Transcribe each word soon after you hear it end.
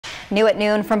New at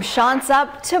noon, from Shants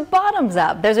Up to Bottoms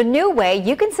Up, there's a new way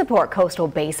you can support coastal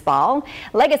baseball.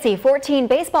 Legacy 14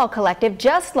 Baseball Collective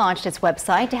just launched its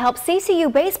website to help CCU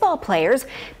baseball players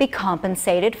be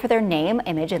compensated for their name,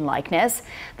 image, and likeness.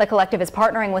 The collective is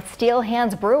partnering with Steel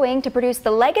Hands Brewing to produce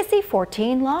the Legacy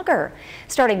 14 lager.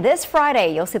 Starting this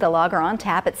Friday, you'll see the lager on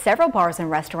tap at several bars and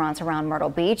restaurants around Myrtle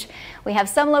Beach. We have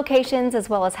some locations as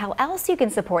well as how else you can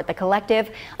support the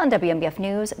collective on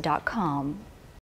WMBFnews.com.